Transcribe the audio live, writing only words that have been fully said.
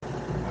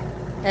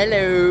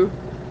Hello.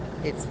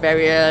 It's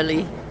very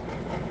early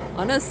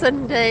on a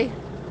Sunday,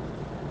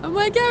 and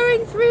we're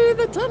going through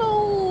the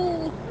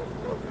tunnel.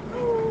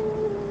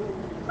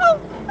 Oh,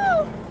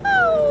 oh,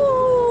 oh.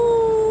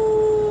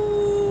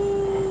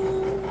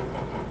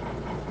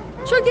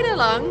 Chugging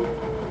along.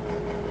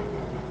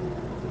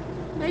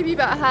 Maybe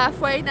about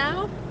halfway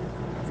now.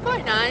 It's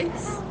quite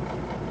nice.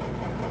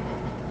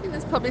 I think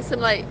there's probably some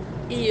like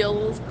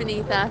eels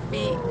beneath our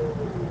feet,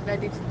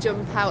 ready to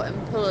jump out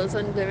and pull us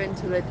under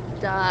into the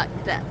dark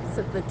depths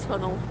of the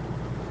tunnel.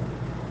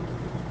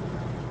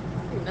 I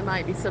think there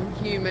might be some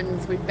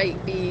humans with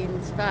baked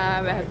beans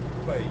far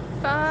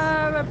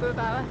above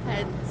our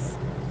heads.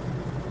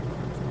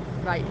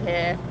 Right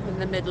here in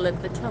the middle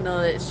of the tunnel,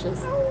 it's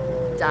just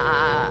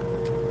dark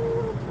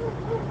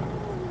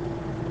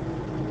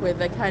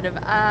with a kind of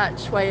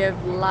archway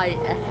of light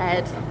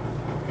ahead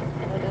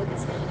and a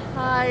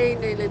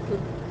tiny little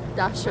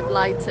dash of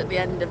light at the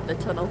end of the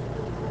tunnel,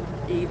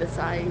 either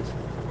side.